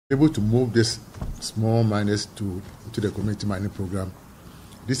able to move these small miners to the community mining program.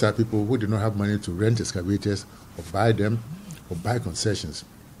 These are people who do not have money to rent excavators or buy them or buy concessions.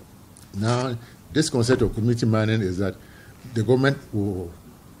 Now, this concept of community mining is that the government will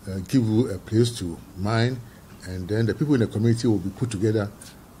give you a place to mine, and then the people in the community will be put together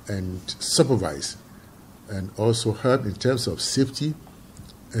and supervise and also help in terms of safety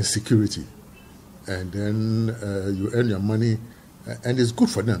and security. And then you earn your money, and it's good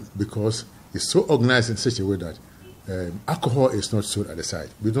for them because it's so organized in such a way that alcohol is not sold at the site.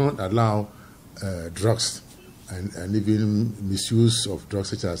 We don't allow drugs and even misuse of drugs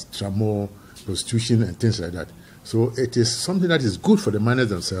such as tramol, prostitution, and things like that. So it is something that is good for the miners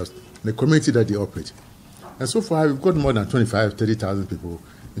themselves, the community that they operate. And so far, we've got more than 30,000 people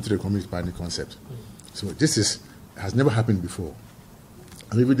into the community mining concept. So this has never happened before.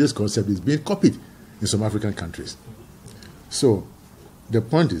 And even this concept is being copied in some African countries. So the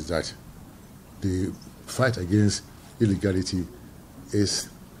point is that the fight against illegality is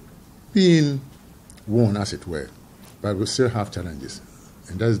being won, as it were, but we still have challenges,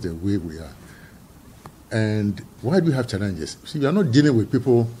 and that's the way we are. And why do we have challenges? See, we are not dealing with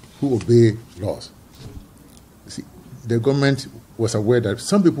people who obey laws. See, the government was aware that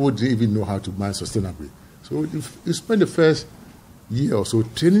some people didn't even know how to mine sustainably. So if you spend the first year or so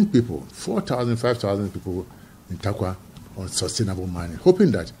training people, 4,000, 5,000 people in Takwa on sustainable mining,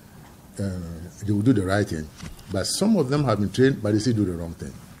 hoping that they will do the right thing. But some of them have been trained, but they still do the wrong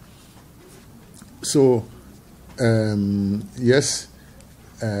thing. So, yes,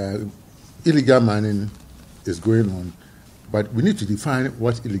 illegal mining is going on, but we need to define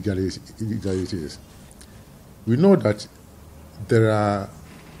what illegality is. We know that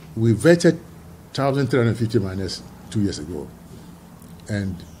we vetted 1,350 miners 2 years ago,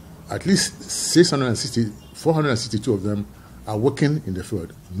 and at least 462 of them are working in the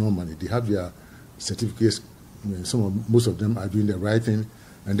field, no money. They have their certificates. Most of them are doing the right thing,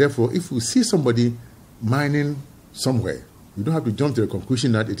 and therefore, if we see somebody mining somewhere, you don't have to jump to the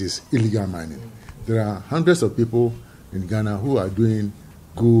conclusion that it is illegal mining. There are hundreds of people in Ghana who are doing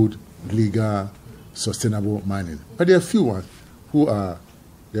good, legal, sustainable mining, but there are few who are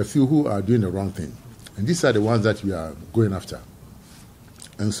doing the wrong thing, and these are the ones that we are going after.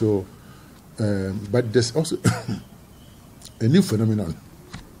 And so, but there's also a new phenomenon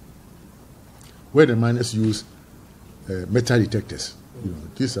where the miners use metal detectors.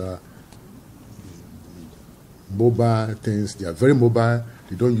 These are mobile things. They are very mobile.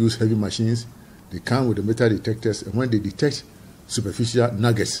 They don't use heavy machines. They come with the metal detectors, and when they detect superficial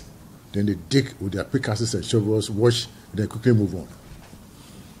nuggets, then they dig with their pickaxes and shovels, wash, then quickly move on.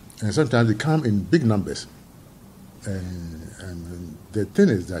 And sometimes they come in big numbers. And the thing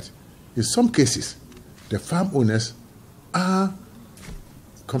is that in some cases, the farm owners are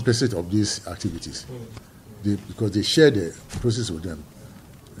complicit of these activities because they share the process with them.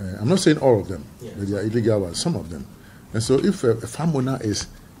 I'm not saying all of them, but they are illegal ones, some of them. And so if a farm owner is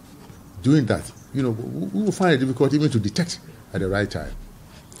doing that, we will find it difficult even to detect at the right time.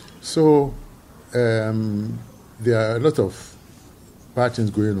 So there are a lot of bad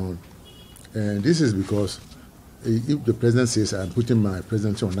things going on. And this is because if the president says, I'm putting my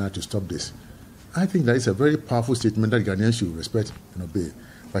presidency on now to stop this, I think that is a very powerful statement that Ghanaians should respect and obey.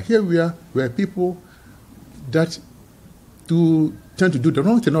 But here we are people that tend to do the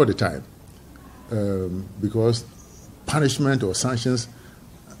wrong thing all the time because punishment or sanctions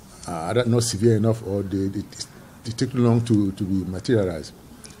are not severe enough, or they take too long to be materialized.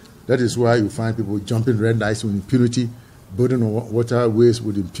 That is why you find people jumping red lights with impunity, building waterways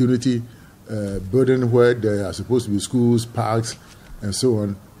with impunity, building where there are supposed to be schools, parks, and so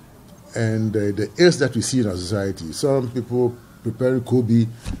on. And the ills that we see in our society, some people preparing Kobe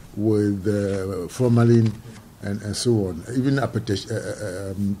with formalin and so on, even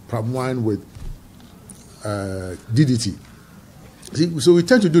palm wine with DDT. See, so we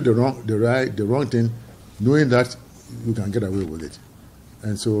tend to do the wrong thing, knowing that you can get away with it.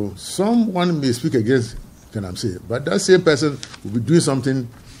 And so someone may speak against galamsey, but that same person will be doing something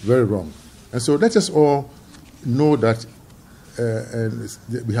very wrong. And so let us all know that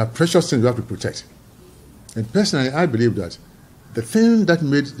we have precious things we have to protect. And personally, I believe that the thing that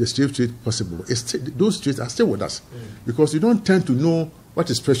made the slave trade possible is those trades are still with us, because we don't tend to know what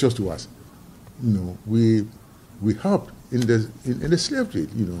is precious to us. We helped in the slave trade.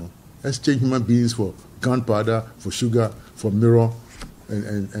 Exchange human beings for gunpowder, for sugar, for mirror,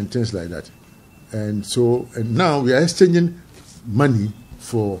 and things like that. And now we are exchanging money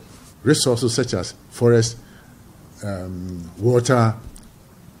for resources such as forest, water,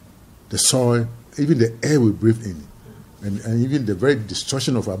 the soil, even the air we breathe in. and even the very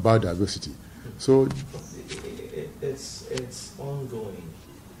destruction of our biodiversity. So it's ongoing,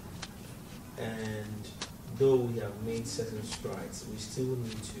 and though we have made certain strides, we still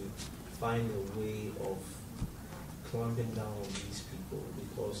need to find a way of clamping down on these people,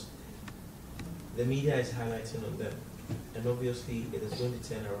 because the media is highlighting on them, and obviously it is going to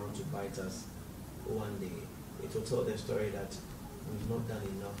turn around to bite us one day. It will tell the story that we've not done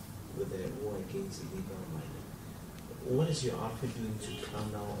enough with the war against illegal mining. What is your outfit doing to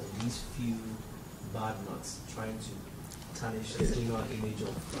clamp down on these few bad nuts trying to tarnish the criminal image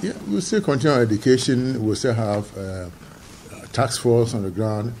of? Yeah, we'll still continue our education. We'll still have a task force on the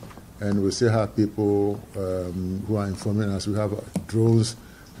ground, and we'll still have people who are informing us. We have drones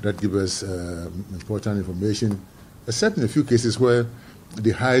that give us important information, except in a few cases where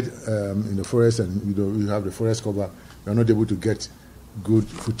they hide in the forest, and you have the forest cover. We are not able to get good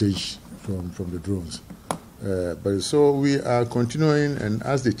footage from the drones. But so we are continuing, and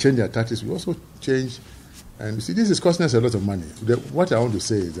as they change their tactics, we also change. And you see, this is costing us a lot of money. What I want to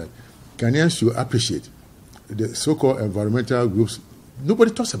say is that Ghanaians should appreciate the so-called environmental groups.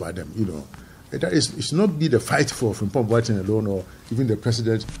 Nobody talks about them, That is, it should not be the fight for Frimpong-Boateng alone, or even the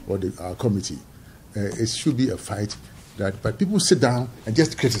president or our committee. It should be a fight but people sit down and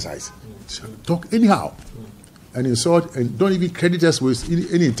just criticize, talk anyhow, and insult, and don't even credit us with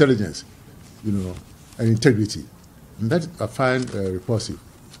any intelligence, and integrity. And that I find repulsive.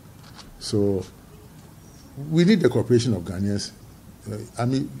 So we need the cooperation of Ghanaians.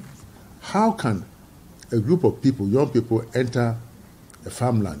 How can a group of people, young people, enter a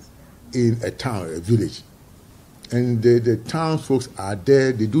farmland in a town, a village, and the town folks are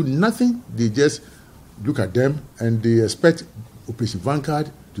there, they do nothing, they just look at them, and they expect Operation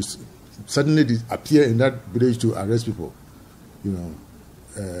Vanguard to suddenly appear in that village to arrest people,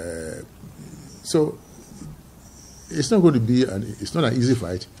 So it's not going to be it's not an easy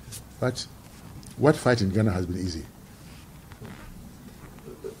fight, but what fight in Ghana has been easy?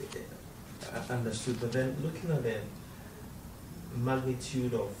 Understood, but then looking at the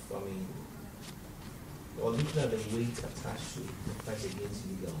magnitude of, or looking at the weight attached to the fight against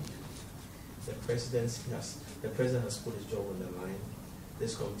illegal, the president has put his job on the line.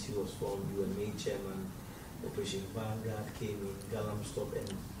 This committee was formed. You were made chairman. Operation Vanguard came in, galamsey,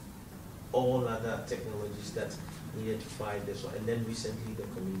 and all other technologies that needed to fight this one. And then recently the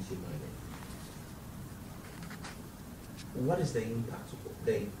community mining. What is the impact of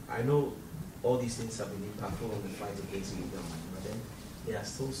it? I know all these things have been impactful on the fight against illegal mining, but then there are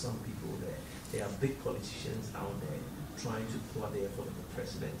still some people there. There are big politicians out there trying to thwart the effort of the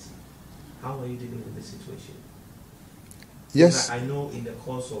presidency. How are you dealing with this situation? Yes. I know in the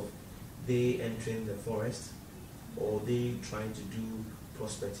course of they entering the forest or they trying to do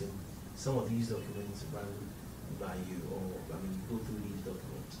prospecting, some of these documents run by you, or go through these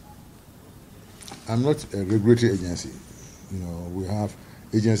documents. I'm not a regulatory agency. We have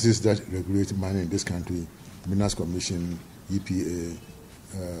agencies that regulate mining in this country: Minerals Commission, EPA,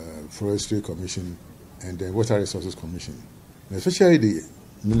 Forestry Commission, and the Water Resources Commission. And especially the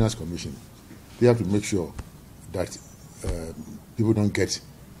Minerals Commission, they have to make sure that people don't get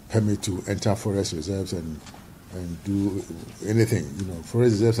permit to enter forest reserves and do anything.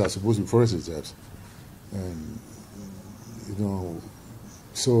 Forest reserves are supposed to be forest reserves, and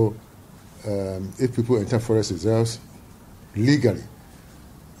so if people enter forest reserves legally,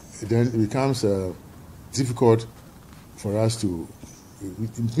 then it becomes difficult for us to.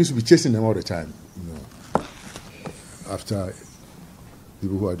 It means to be chasing them all the time, after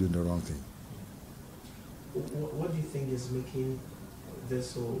people who are doing the wrong thing. What do you think is making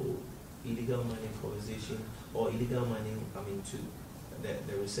this whole illegal mining conversation, or illegal mining, to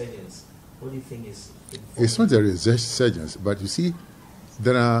the resurgence? What do you think is? It's not a resurgence, but you see,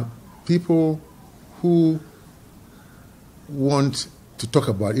 there are people who want to talk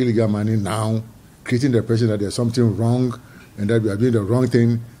about illegal mining now, creating the impression that there's something wrong and that we are doing the wrong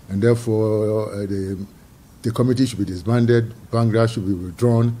thing, and therefore the committee should be disbanded, Vanguard should be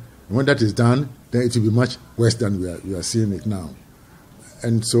withdrawn. And when that is done, then it will be much worse than we are seeing it now.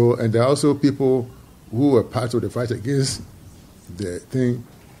 And there are also people who were part of the fight against the thing,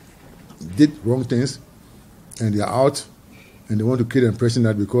 did wrong things, and they are out, and they want to create the impression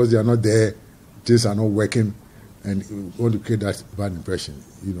that because they are not there, things are not working, and want to create that bad impression,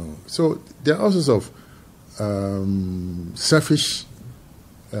 So there are all sorts of selfish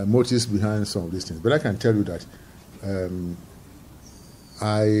motives behind some of these things. But I can tell you that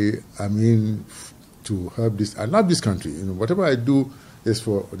I mean to help this. I love this country. Whatever I do is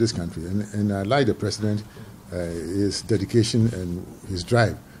for this country, and I like the president, his dedication and his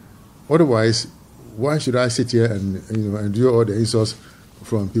drive. Otherwise, why should I sit here and endure all the insults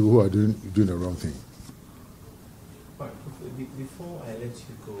from people who are doing the wrong thing? Right. Before I let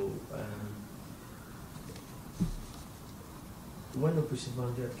you go, when Operation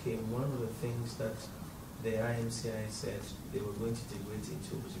Vanguard came, one of the things that the IMCI said they were going to integrate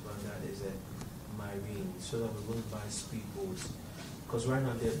into Operation Vanguard is a marine, so that we're going to buy speedboats. Because right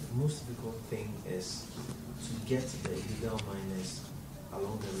now the most difficult thing is to get the illegal miners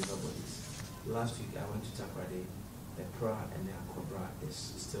along the river bodies. Last week I went to Takrade, the pra and the cobra is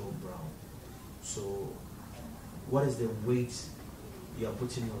still brown. So what is the weight you are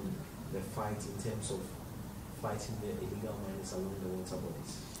putting on the fight in terms of fighting the illegal miners along the water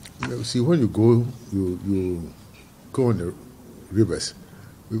bodies? See, when you go on the rivers,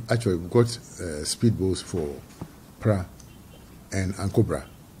 we've got speedboats for pra and Ankobra.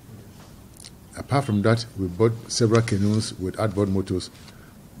 Apart from that, we bought several canoes with outboard motors.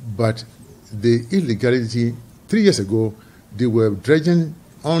 But the illegality, 3 years ago, they were dredging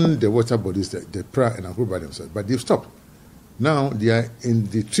on the water bodies, the pra and Ankobra themselves, but they've stopped. Now they are in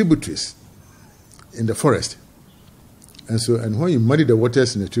the tributaries, in the forest. And when you muddy the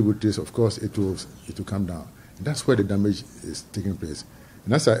waters in the tributaries, of course, it will come down. And that's where the damage is taking place.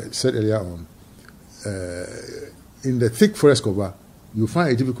 And as I said earlier on, in the thick forest cover, you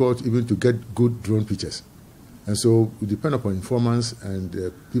find it difficult even to get good drone pictures. And so we depend upon informants and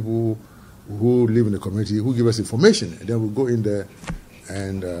people who live in the community who give us information. And then we'll go in there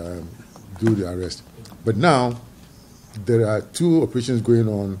and do the arrest. But now, there are 2 operations going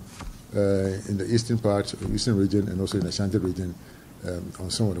on in the eastern region, and also in the Ashanti region on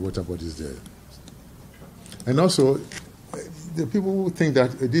some of the water bodies there. And also, the people who think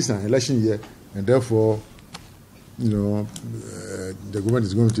that this is an election year, and therefore, the government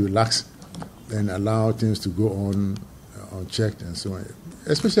is going to relax and allow things to go on unchecked and so on.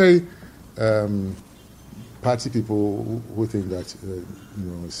 Especially party people who think that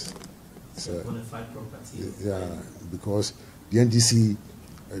it's because the NDC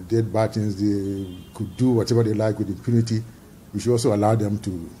did bad things, they could do whatever they like with impunity. We should also allow them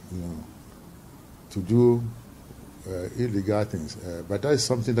to do illegal things. But that is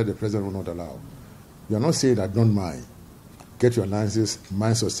something that the president will not allow. We are not saying that don't mine. Get your licenses,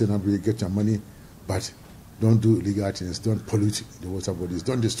 mine sustainably, get your money, but don't do illegal things, don't pollute the water bodies,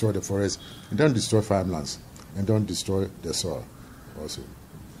 don't destroy the forest, and don't destroy farmlands, and don't destroy the soil also.